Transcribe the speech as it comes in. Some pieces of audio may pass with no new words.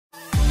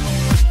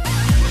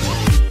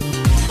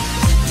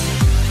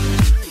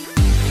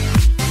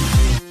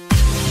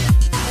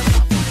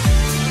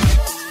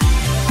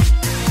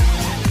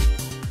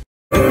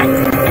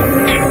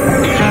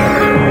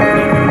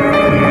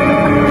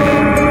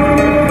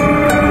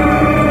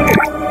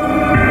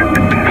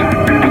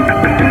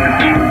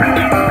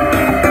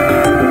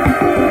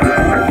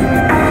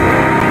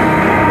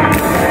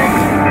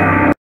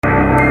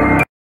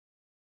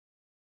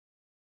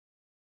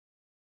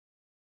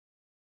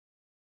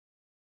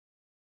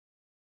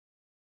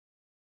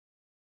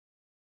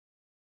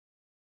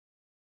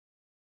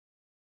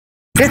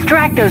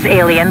Distract those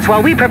aliens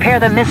while we prepare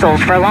the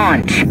missiles for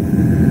launch.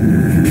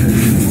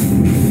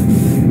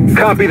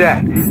 Copy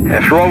that.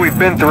 After all we've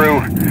been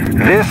through,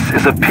 this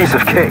is a piece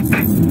of cake.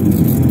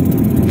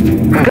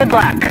 Good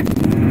luck.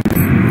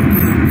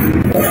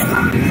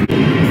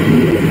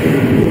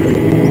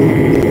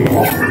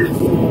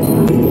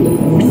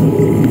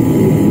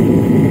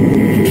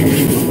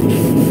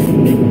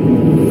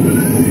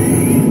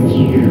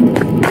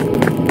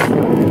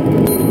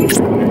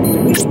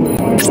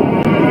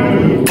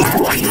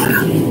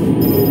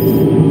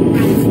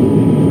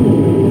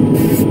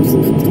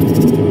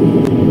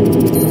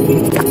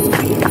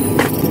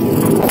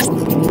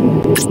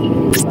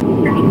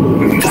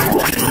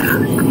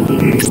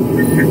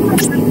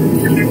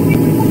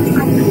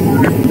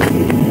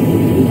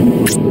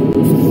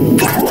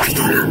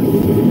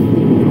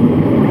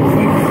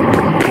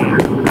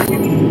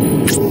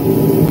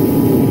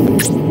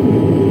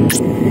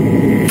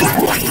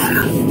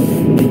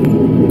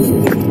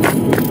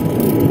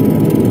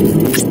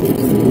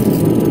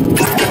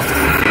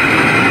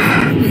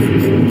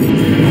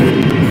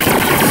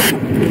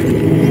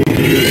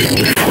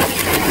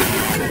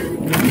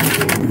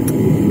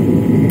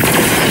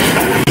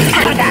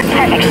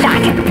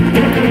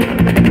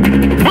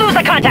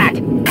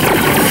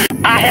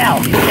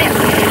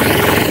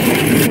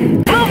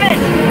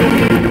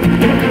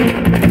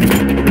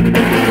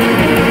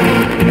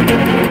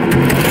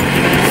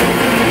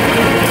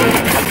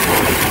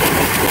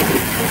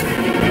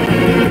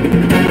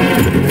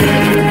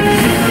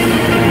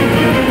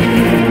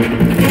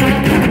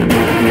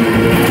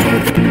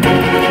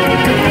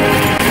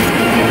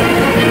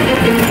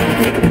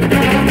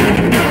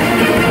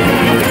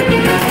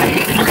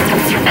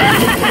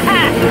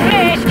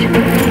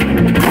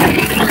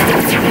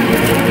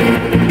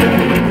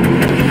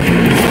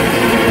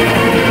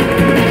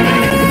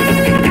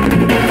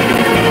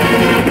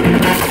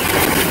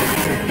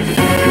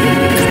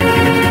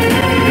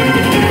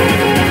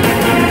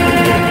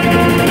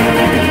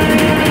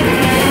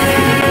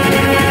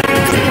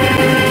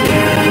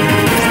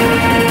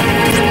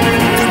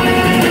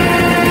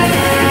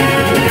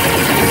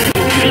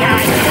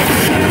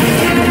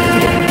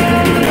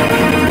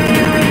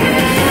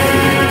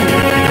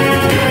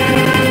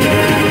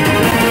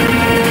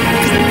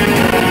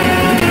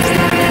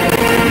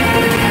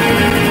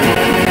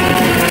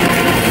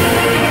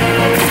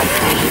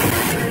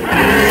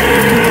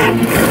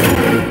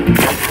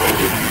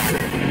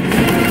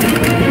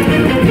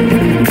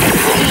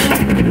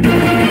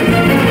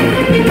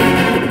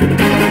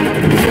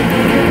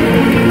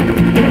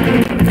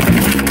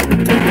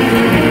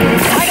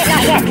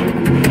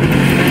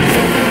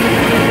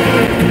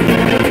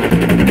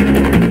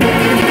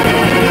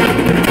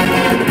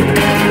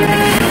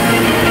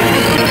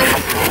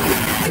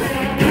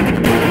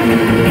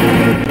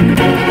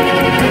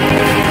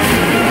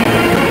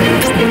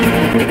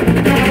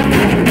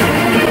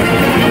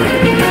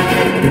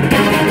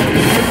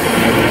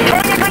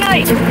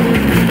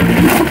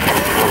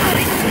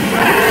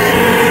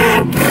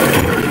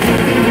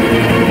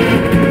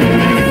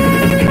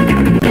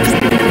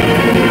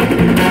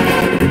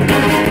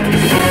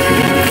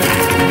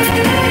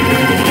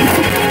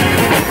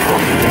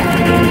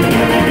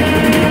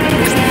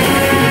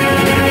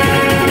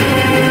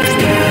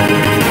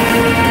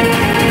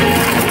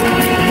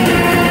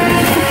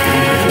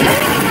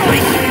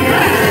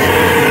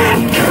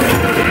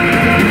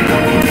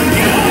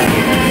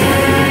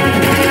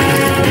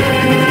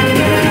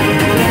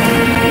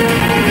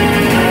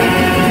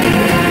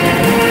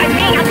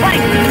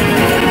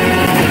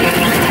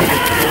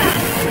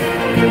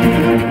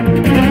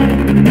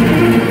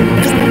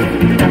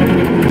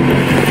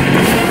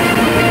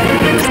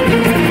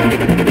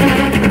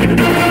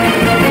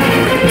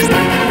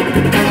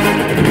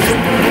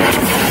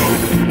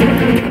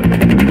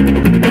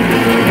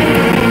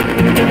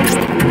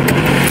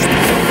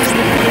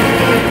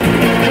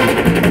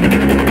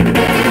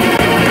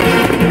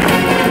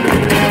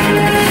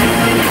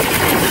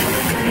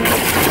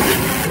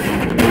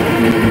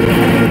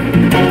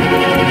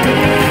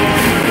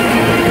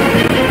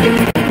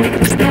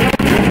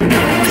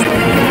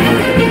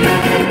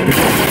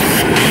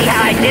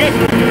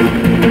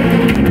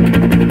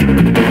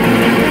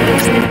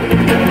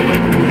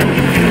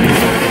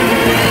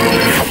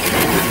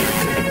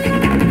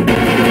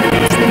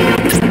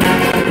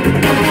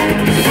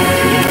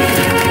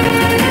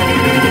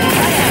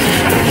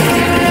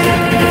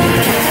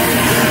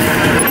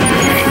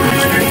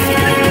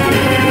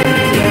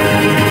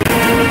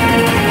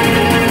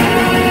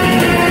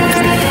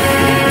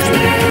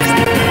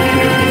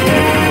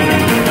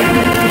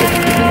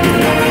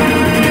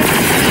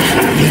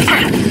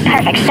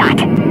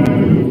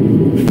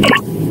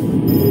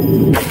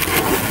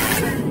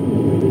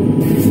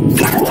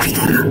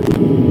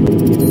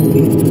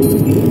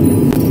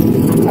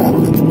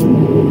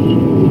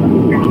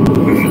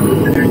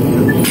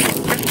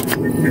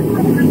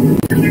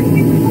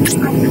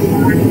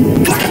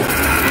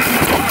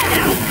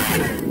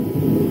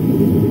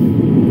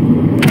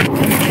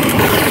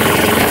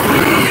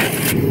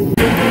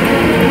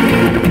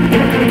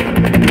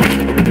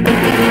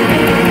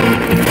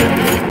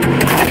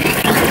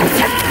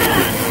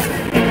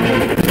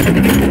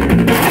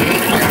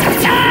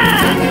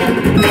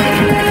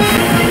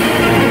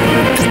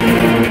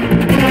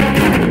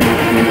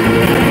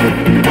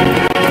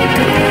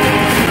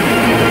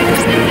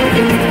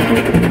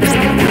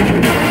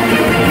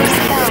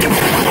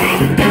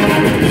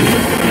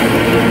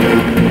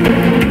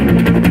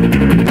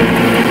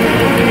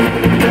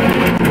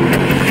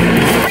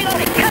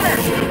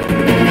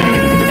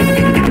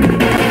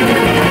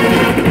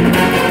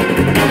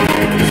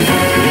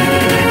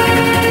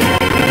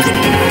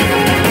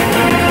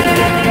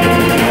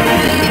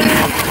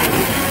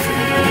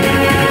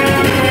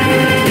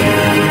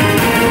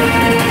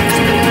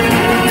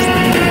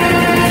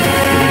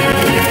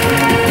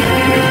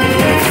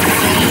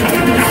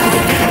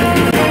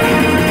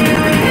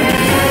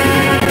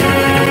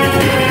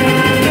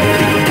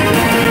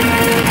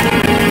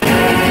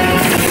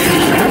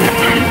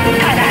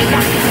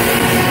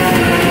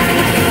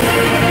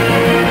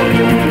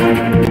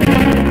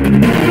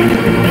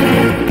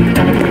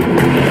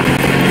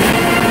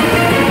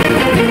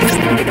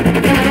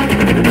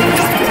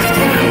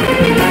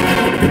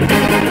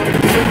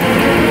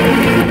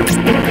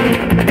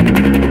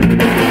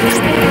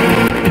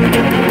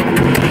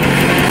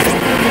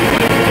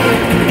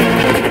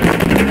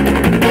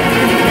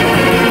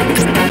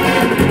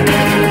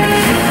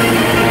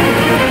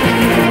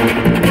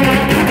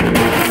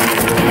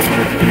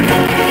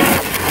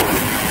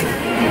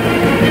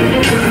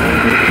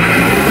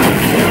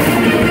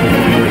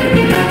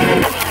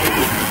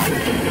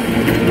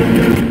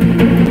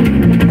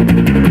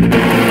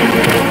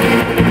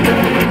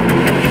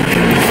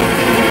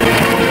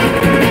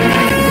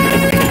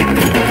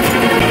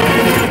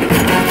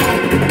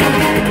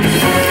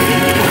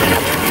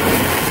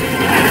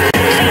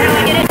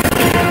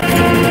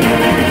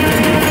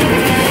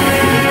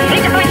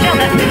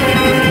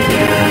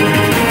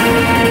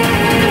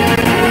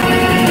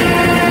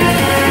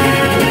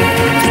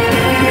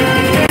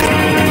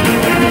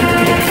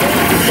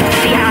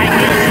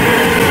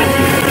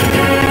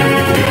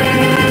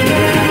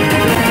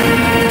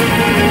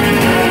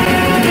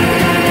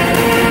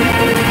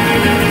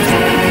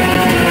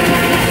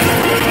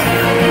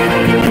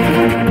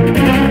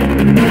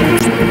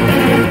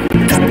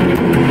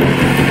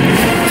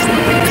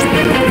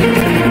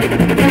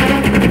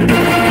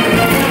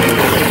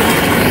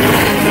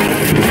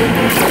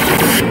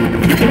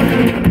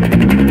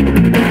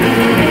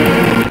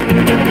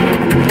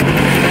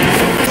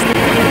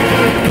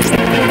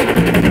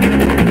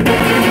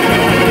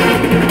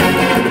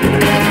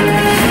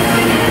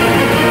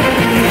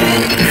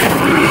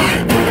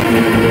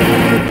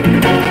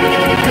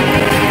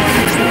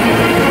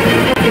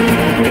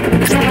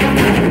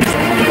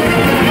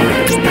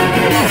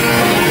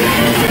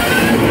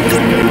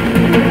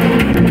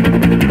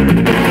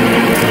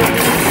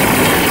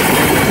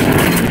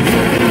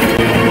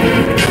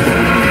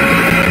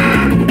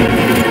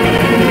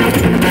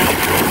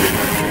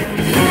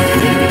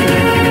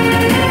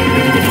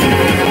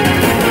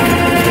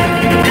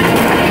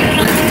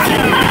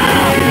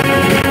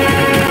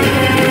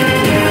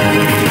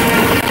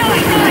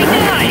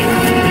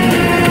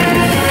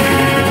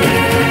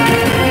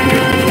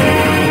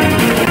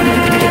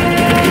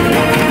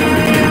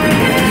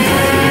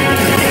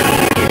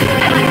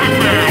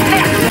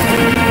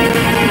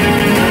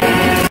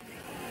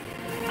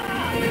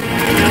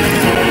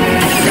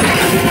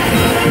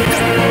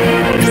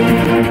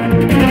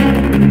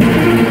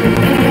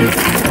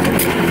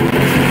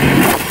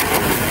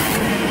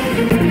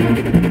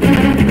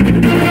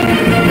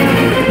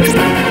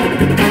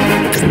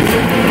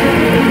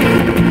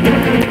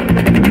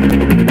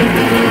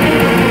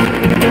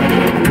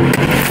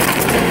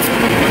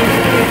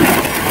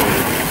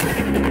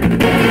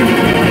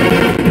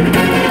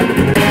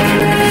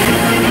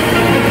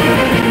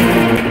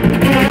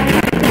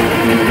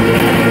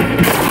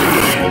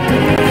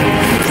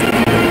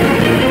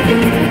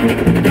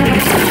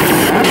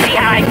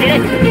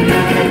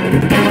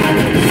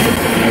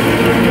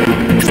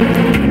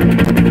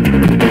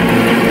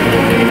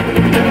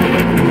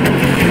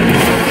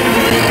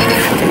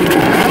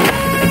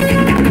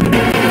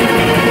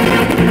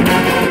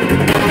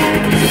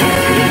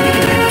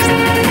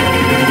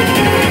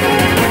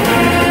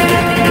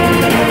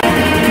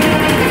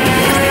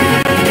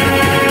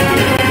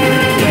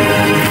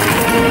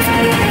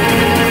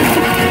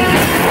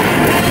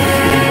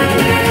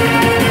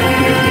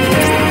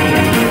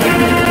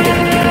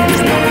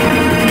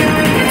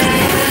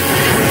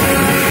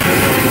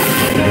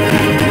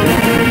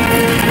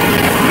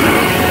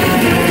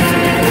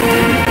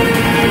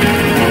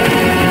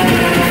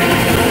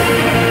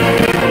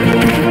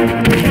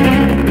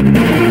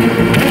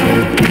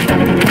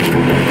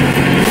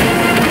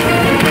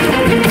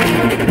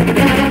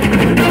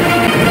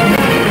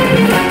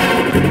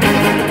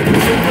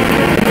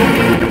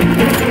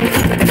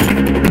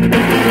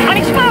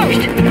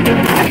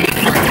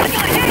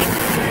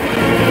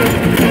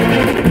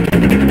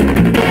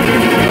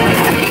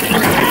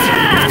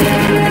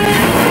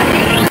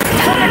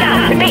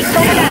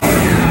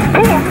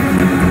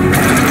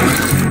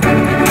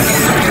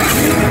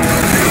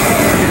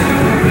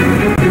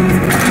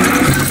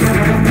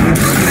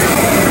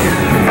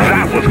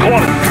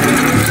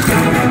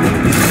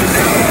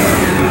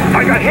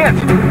 got hit!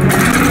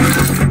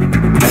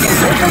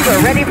 Missiles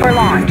are ready for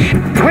launch.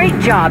 Great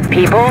job,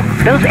 people.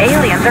 Those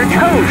aliens are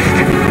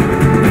toast.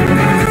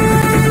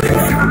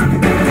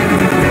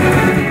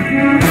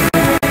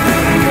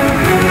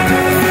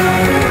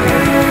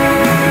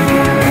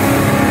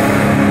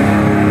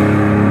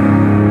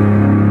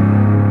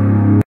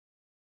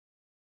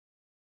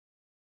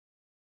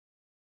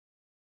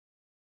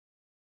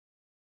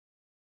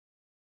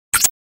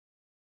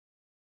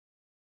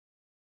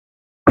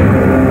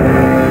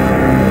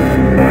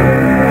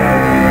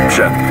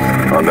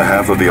 On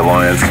behalf of the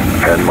Alliance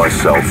and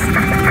myself,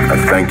 I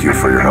thank you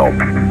for your help.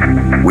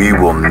 We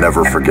will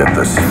never forget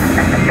this.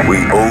 We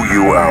owe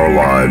you our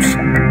lives.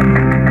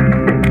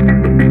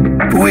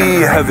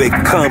 We have a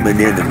common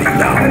enemy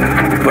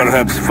now.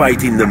 Perhaps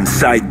fighting them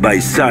side by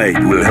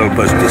side will help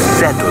us to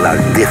settle our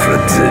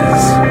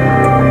differences.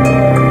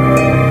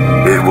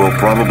 It will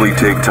probably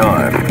take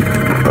time,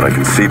 but I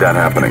can see that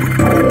happening.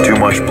 Too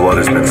much blood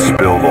has been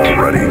spilled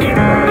already.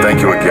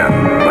 Thank you again,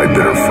 my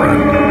bitter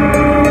friend.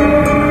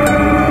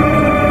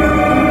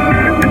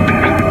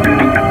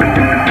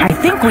 I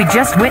think we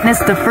just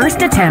witnessed the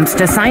first attempts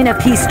to sign a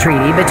peace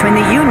treaty between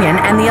the Union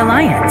and the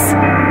Alliance.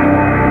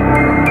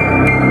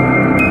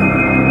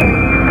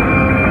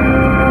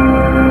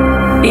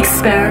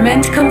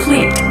 Experiment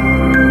complete.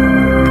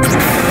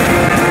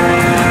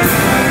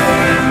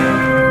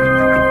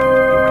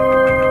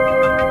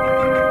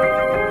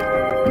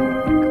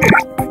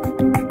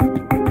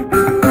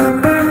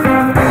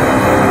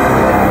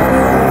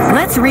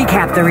 Let's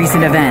recap the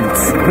recent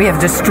events. We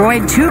have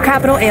destroyed 2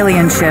 capital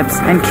alien ships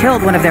and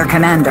killed one of their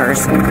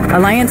commanders.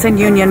 Alliance and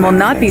Union will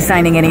not be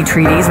signing any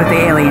treaties with the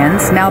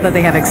aliens now that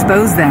they have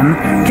exposed them.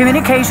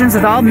 Communications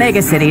with all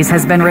megacities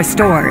has been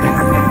restored,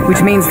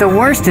 which means the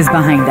worst is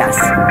behind us.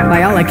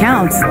 By all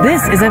accounts,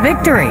 this is a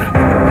victory.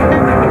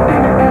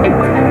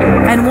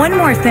 And one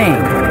more thing.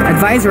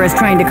 Advisor is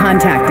trying to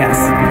contact us.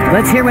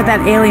 Let's hear what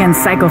that alien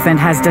sycophant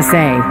has to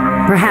say.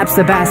 Perhaps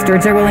the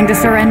bastards are willing to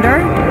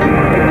surrender?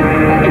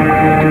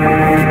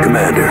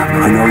 Commander,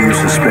 I know you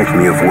suspect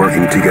me of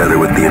working together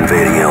with the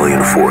invading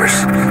alien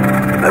force.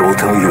 I will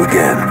tell you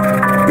again,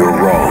 you're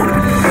wrong.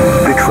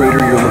 The traitor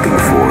you're looking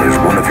for is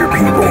one of your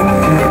people.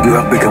 You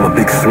have become a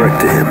big threat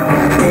to him.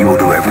 He will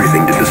do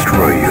everything to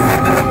destroy you.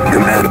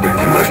 Commander,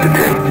 you must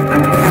attend.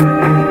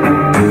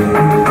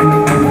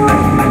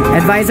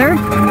 Advisor,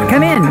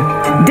 come in.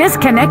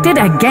 Disconnected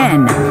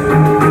again.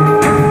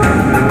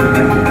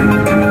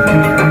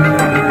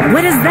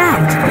 What is that?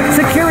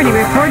 Security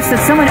reports that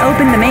someone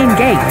opened the main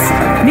gates.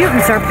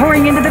 Mutants are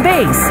pouring into the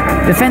base.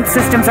 Defense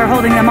systems are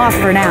holding them off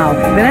for now,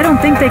 but I don't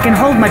think they can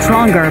hold much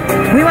longer.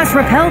 We must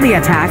repel the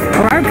attack,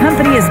 or our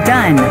company is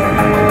done.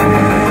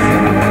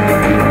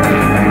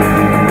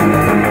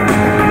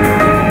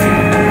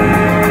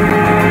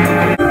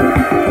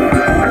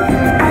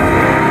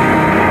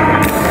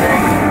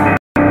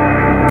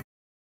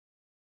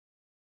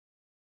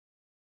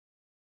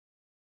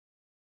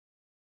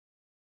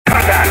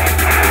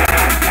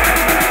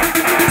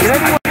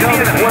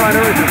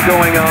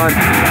 Going on?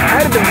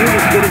 How did the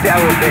mutants get into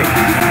our base?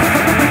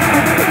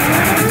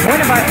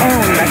 One of our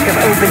own must have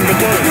opened the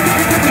gate.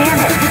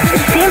 Damn it!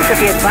 It seems that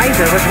the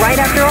advisor was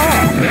right after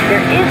all.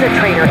 There is a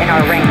traitor in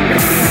our ranks.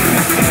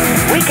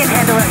 We can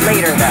handle it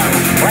later, though.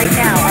 Right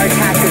now, our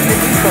task is to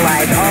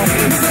neutralize all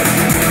mutants.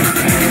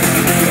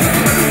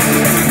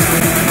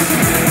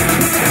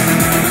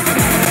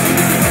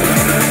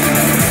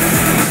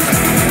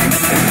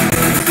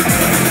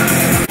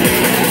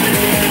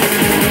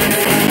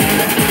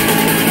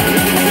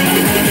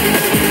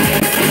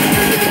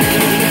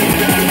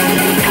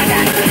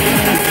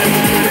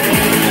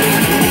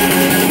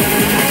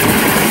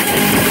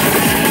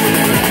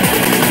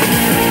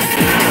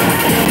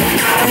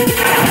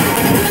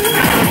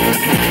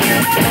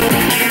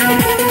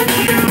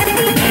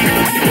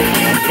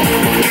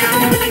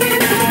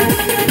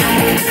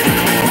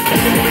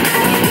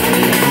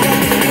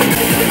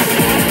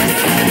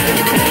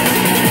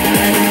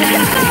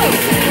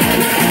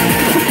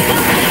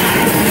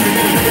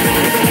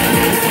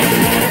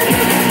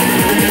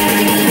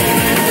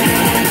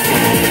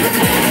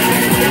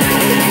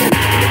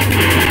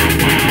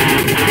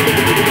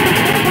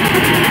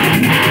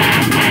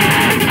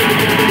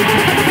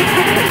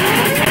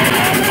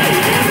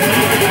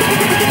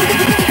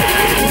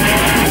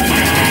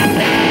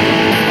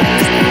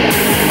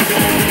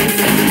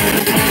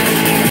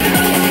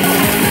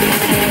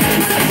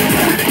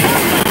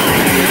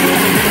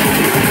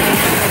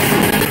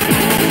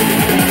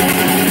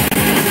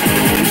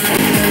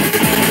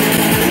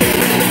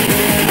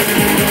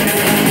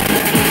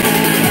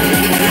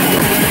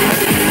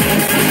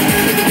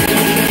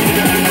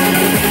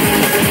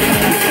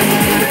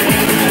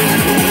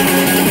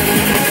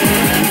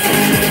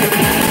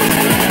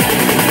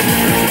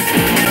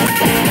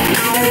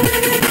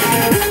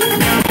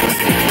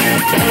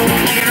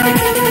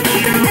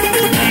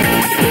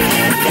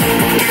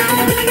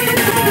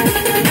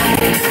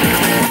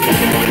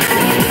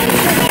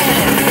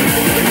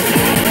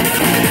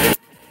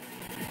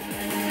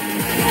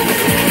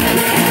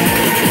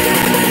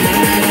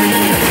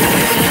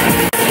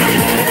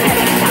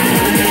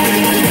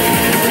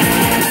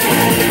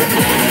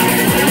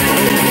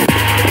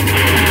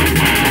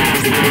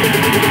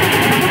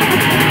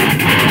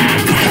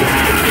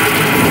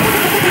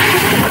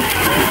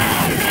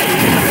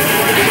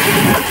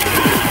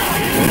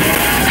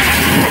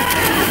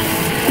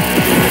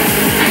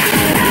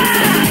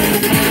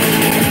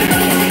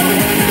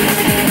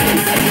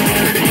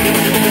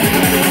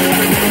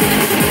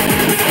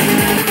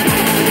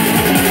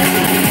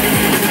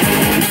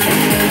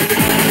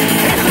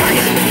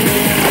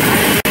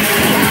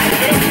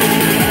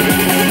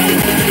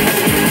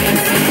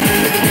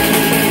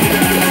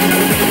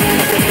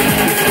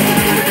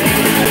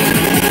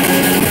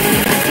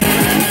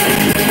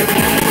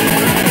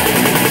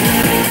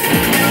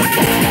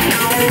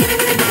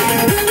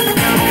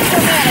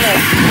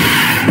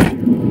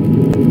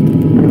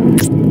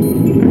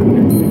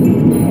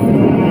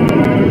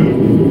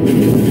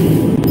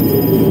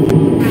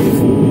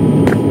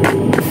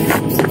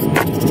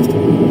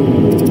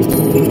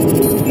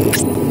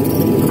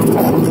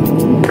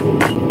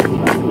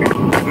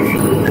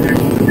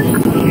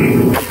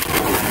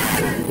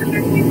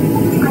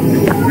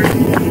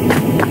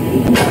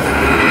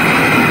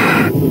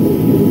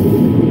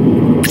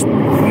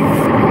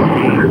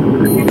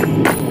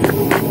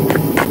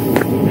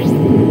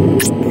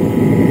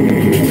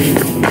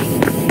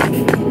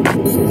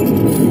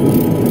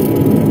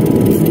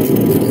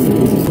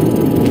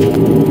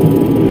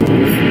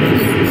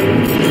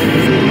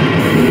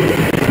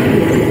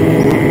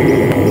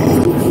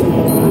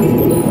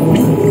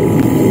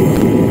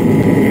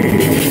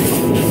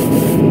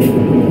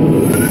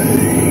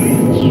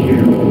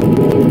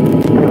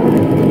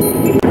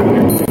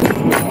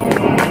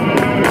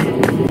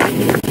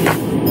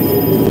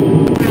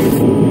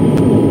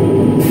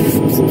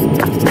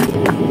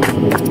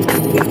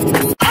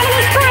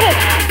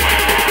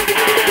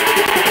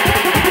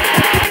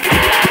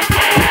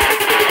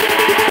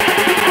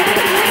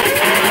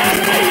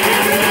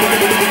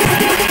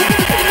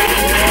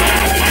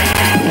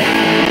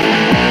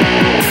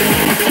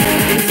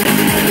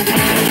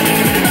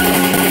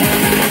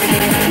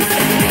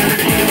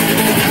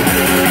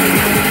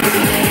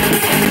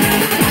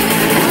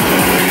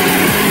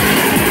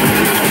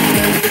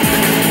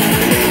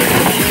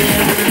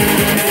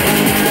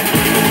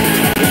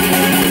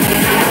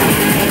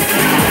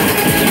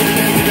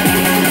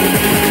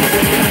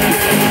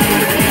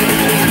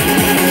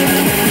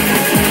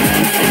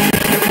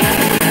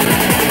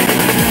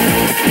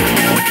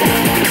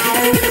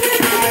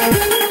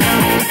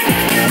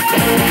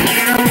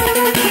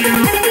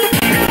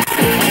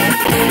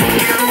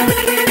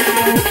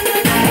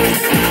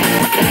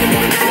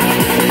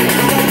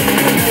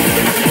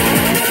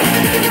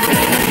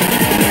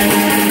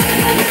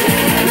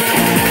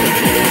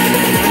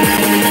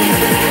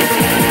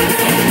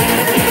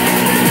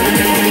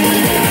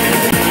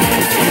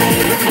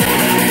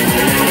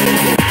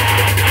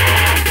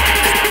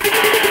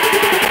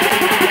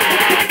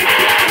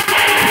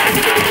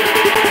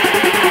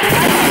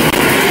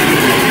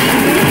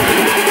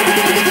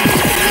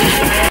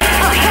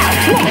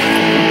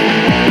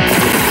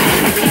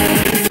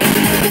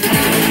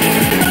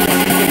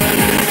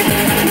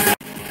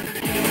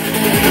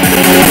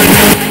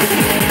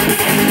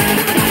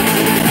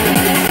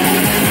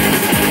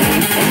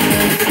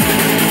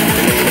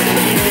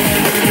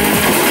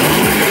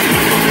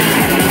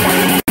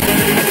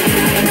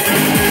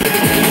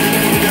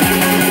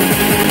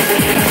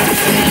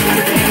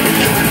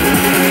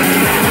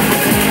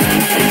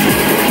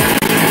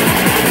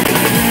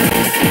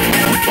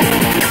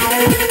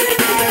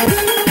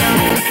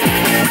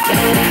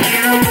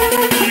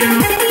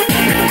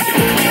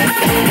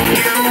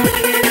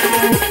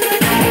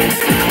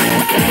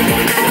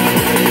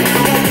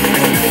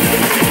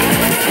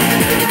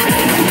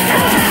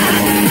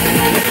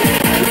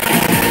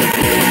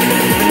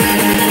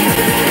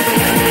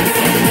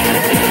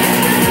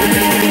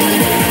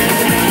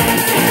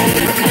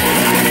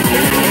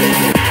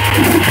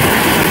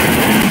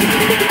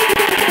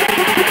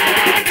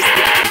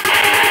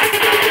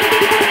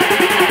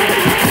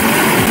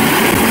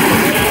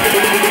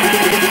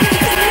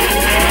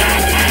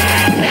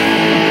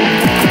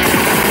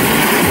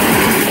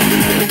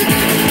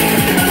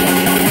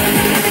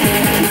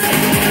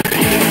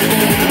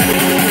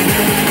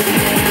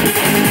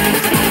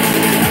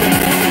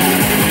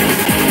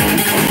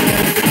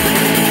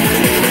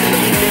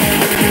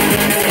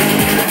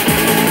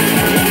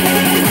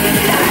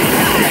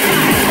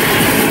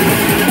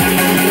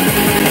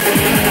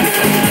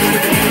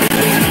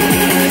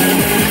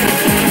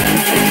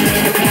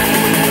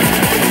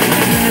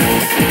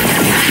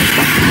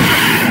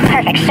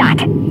 shot.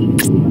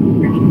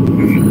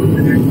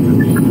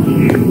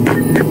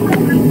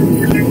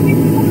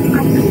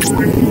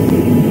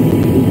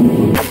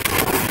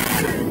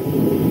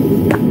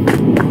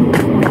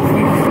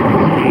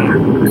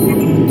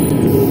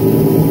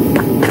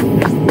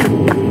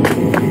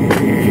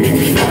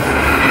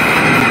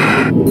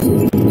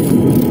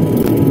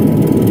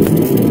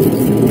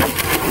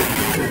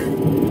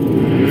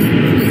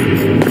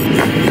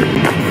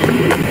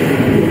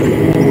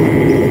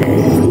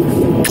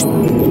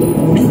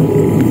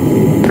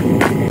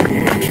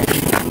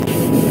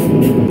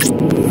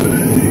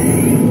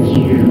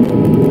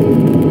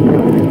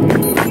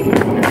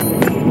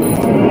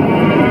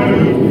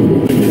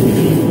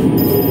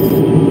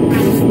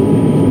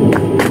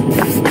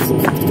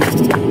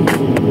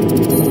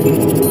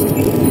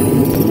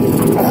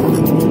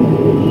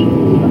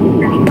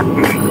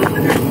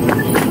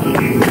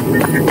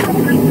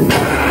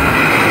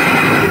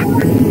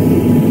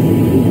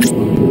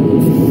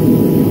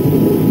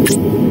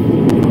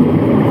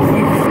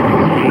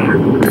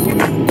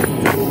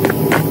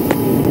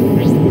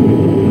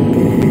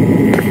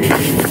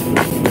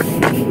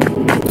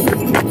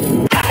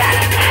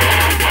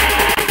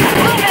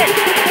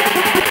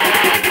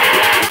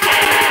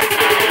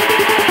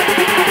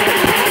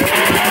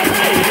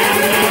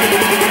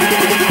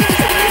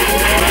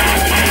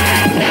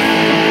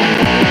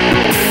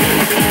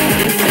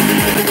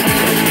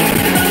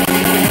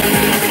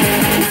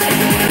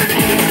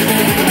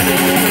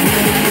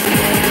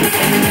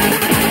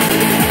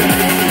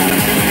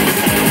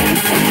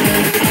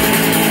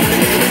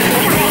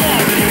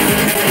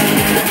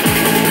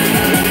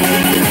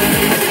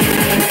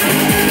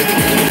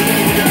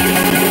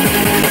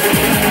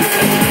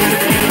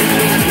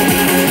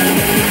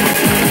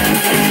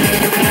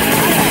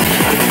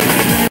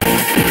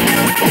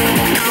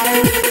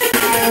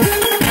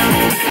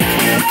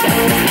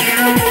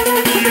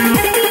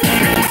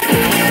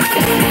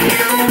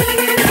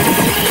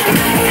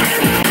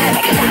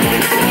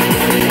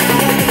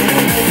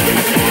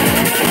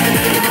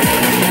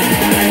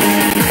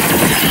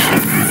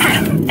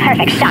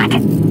 Perfect shot.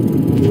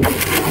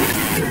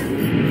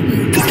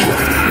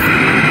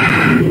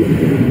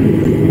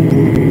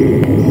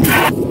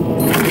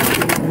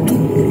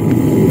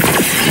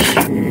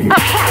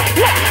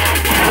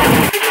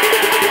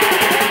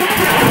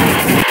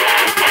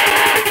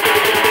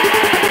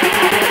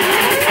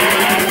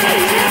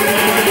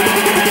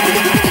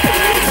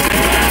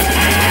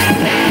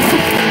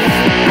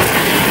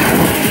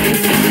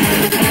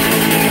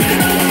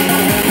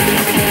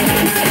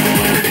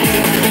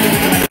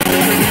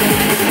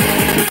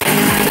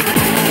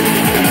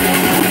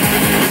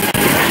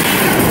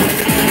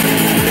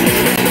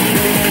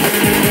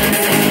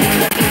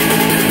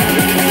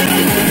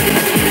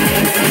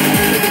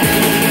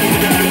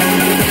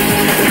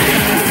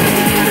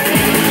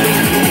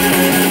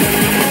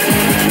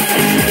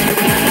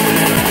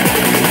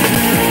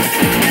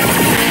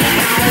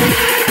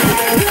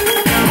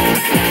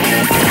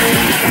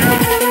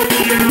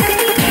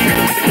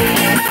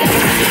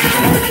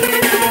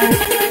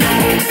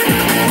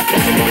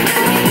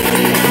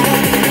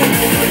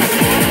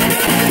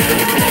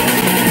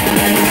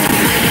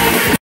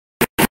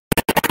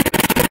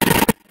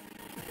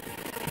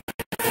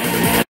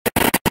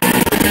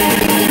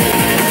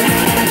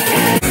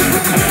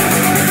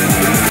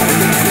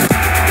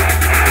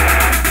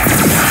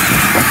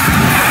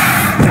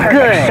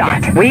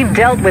 We've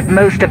dealt with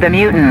most of the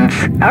mutants.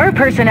 Our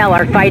personnel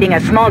are fighting a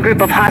small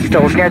group of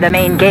hostiles near the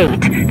main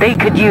gate. They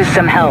could use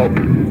some help.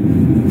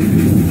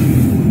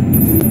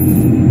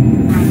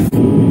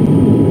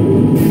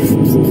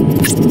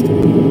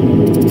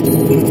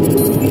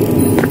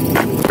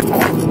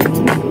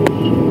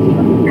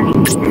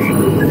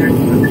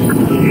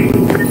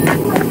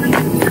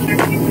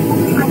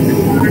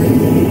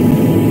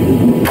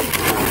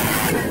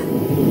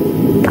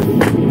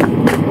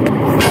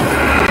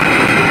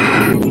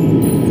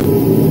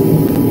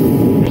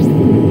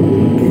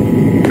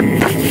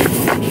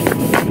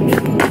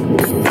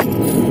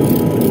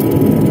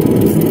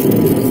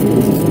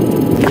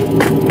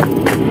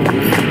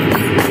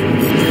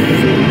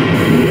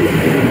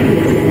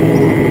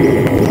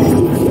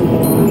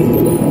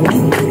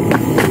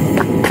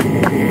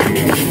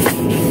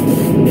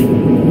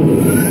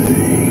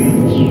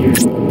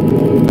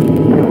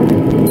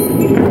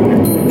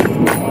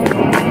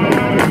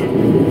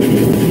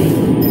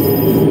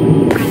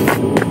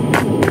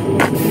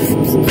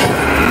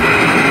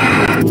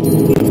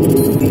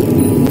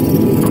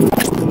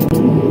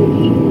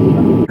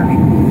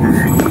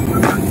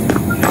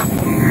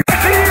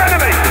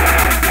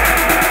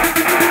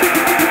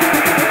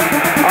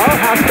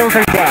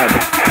 Are dead.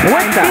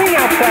 What the?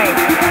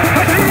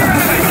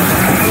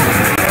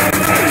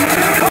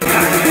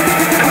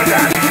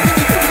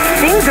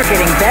 Things are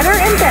getting better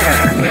and better.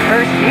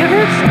 First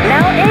mutants,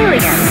 now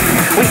aliens.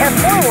 We have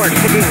more work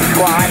to do,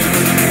 squad.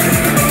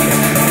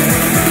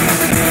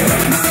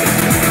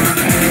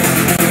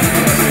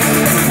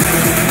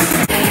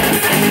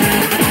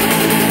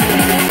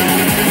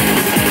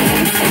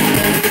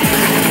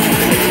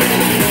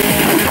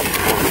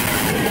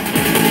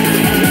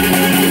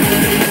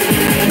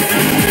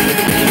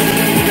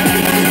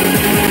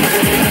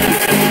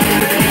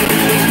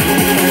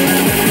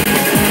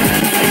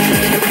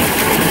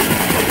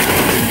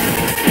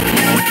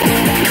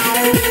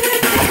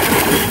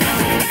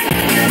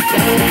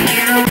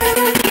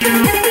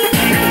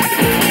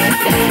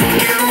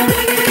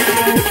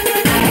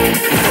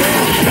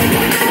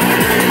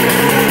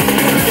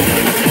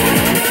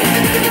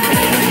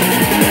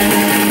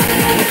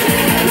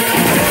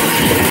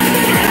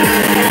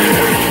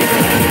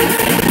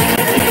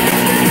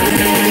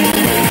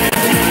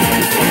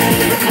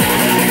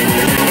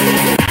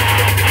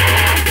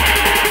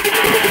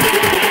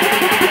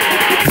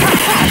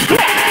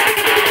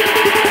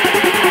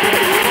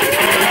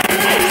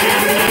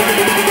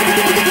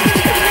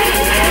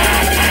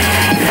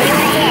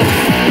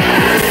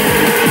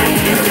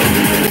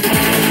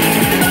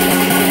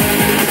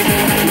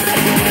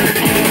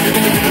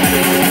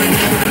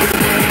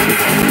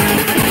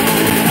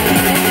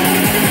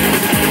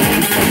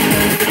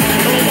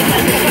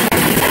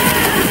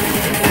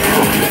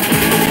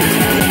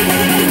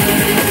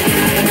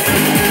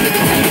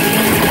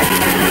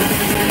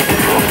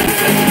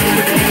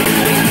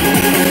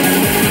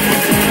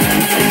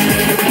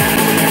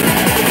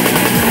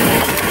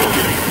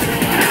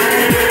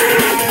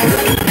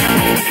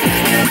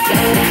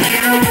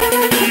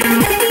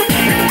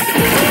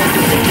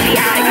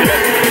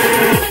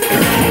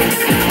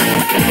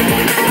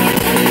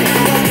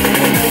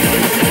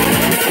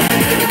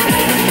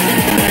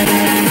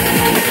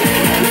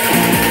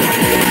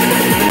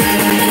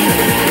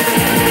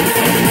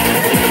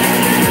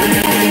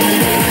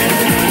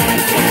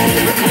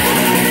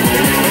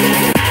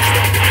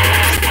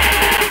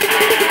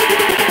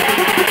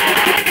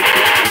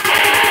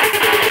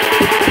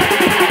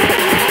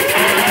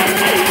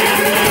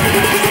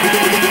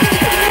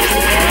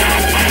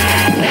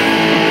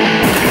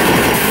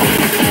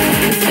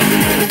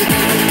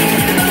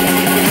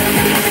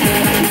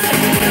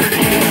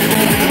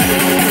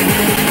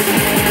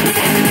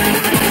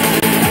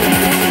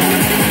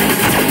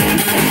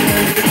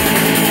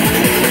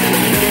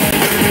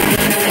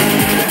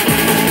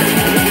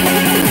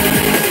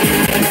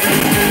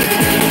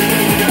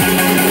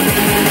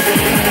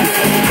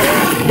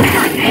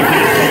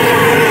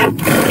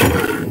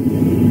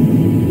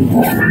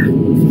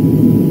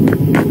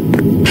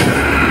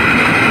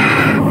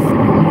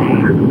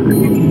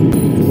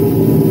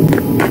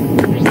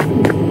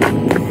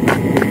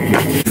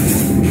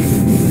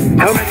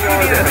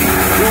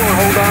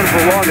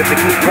 long if they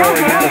keep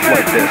pouring at us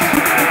like this.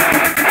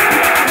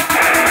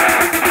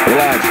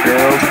 Relax,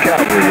 girls.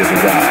 Cavalry has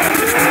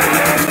arrived.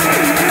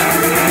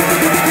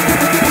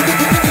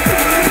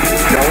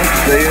 Don't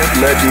say it,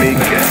 let me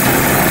guess.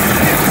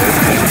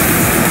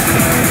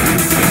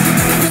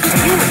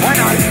 You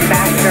one-armed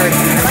bastard!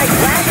 My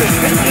glasses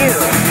hit you!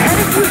 How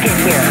did you get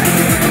here?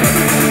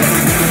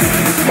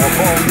 My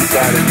phone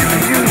decided you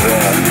could use,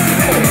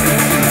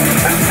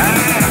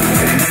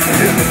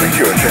 it's a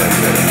secure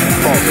transmitter.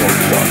 Phone don't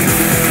stop.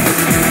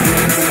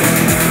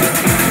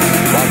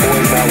 My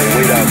boys and I will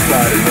wait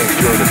outside and make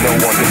sure that no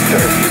one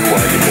disturbs you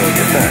while you're doing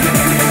your thing.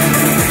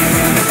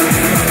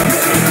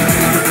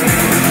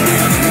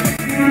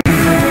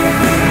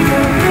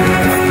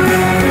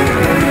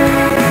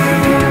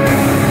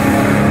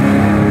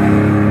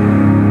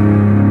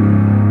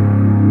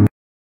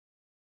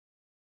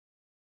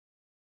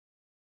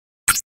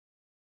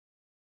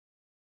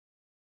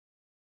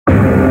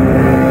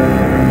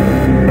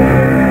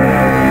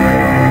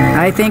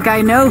 I think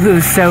I know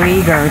who's so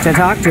eager to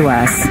talk to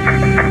us.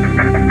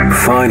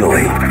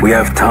 Finally, we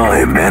have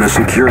time and a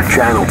secure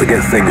channel to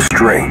get things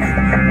straight.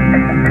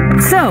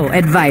 So,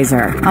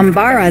 Advisor,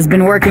 Umbara's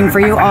been working for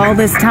you all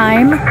this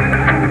time?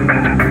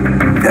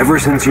 Ever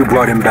since you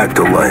brought him back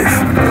to life,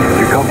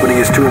 your company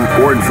is too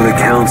important for the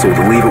Council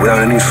to leave it without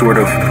any sort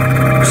of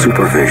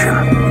supervision.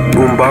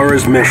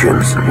 Umbara's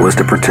missions was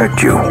to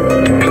protect you.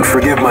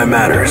 Forgive my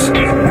manners.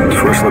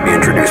 First, let me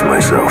introduce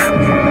myself.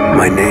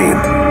 My name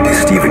is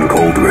Stephen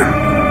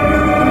Coldren.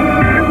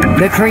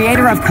 The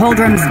creator of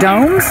Coldrum's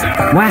Domes?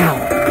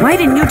 Wow. Why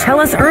didn't you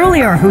tell us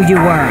earlier who you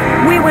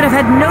were? We would have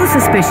had no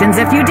suspicions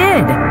if you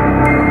did.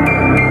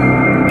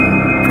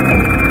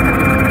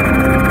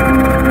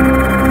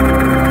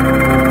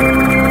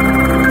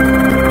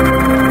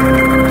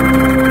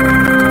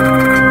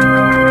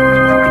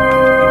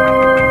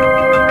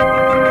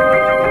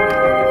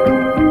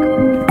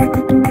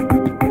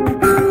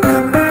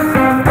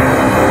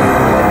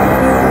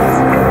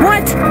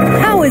 What?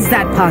 How is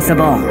that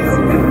possible?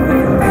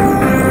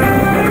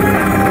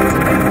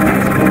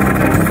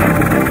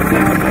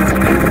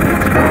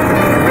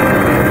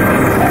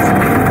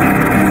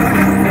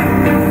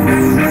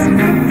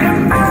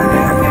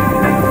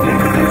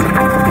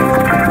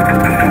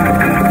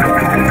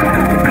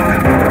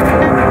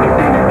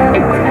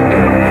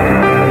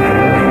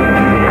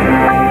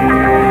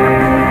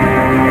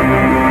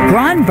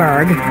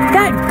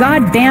 That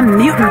goddamn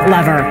mutant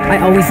lover. I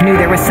always knew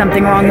there was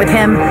something wrong with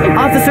him.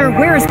 Officer,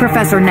 where is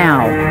Professor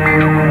now?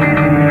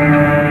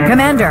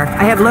 Commander,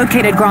 I have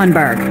located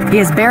Gronberg. He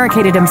has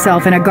barricaded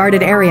himself in a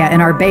guarded area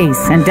in our base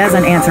and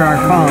doesn't answer our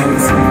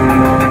calls.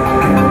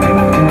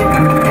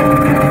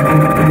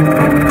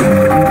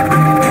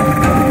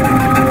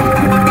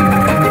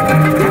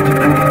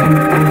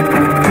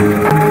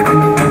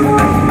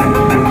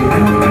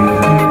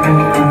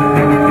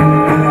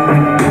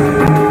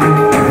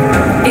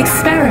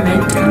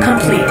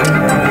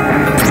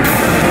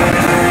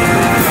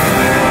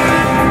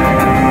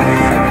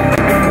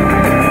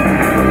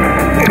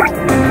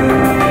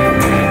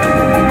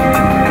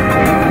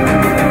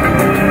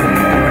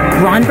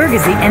 Gronberg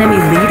is the enemy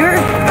leader?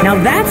 Now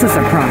that's a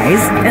surprise.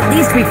 At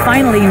least we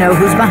finally know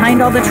who's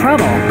behind all the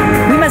trouble.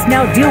 We must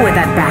now deal with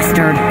that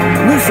bastard.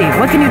 Lucy,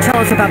 what can you tell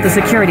us about the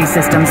security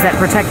systems that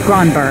protect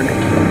Gronberg?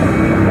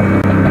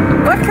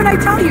 What can I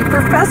tell you?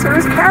 Professor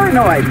is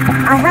paranoid.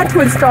 I had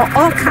to install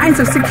all kinds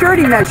of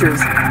security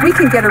measures. We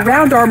can get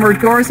around armored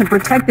doors and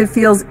protected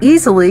fields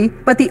easily,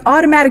 but the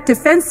automatic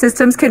defense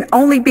systems can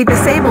only be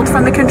disabled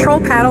from the control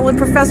panel in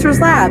Professor's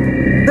lab.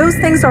 Those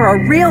things are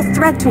a real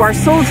threat to our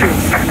soldiers.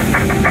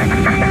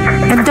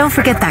 And don't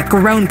forget that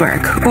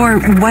Gronberg, or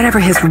whatever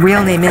his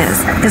real name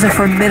is a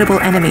formidable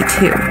enemy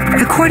too.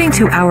 According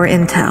to our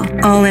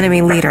intel, all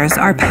enemy leaders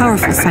are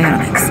powerful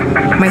psionics.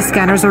 My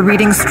scanners are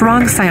reading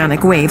strong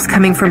psionic waves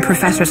coming from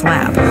Professor's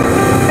lab.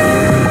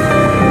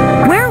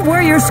 Where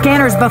were your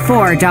scanners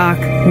before, Doc?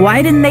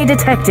 Why didn't they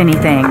detect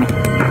anything?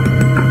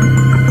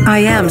 I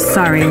am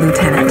sorry,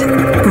 Lieutenant.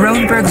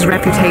 Gronberg's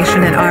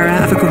reputation and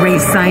aura of a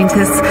great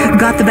scientist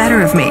got the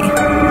better of me.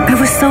 I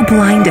was so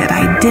blinded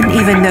I didn't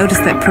even notice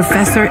that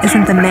Professor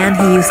isn't the man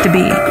he used to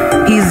be.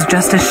 He's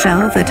just a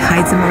shell that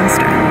hides a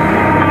monster.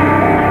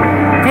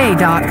 Hey,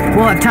 Doc,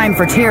 we'll have time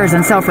for tears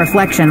and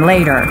self-reflection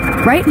later.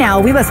 Right now,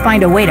 we must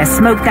find a way to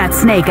smoke that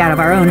snake out of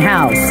our own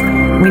house.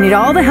 We need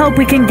all the help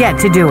we can get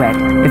to do it.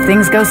 If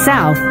things go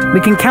south,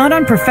 we can count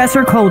on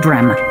Professor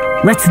Coldrum.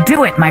 Let's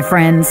do it, my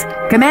friends.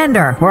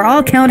 Commander, we're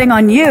all counting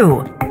on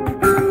you.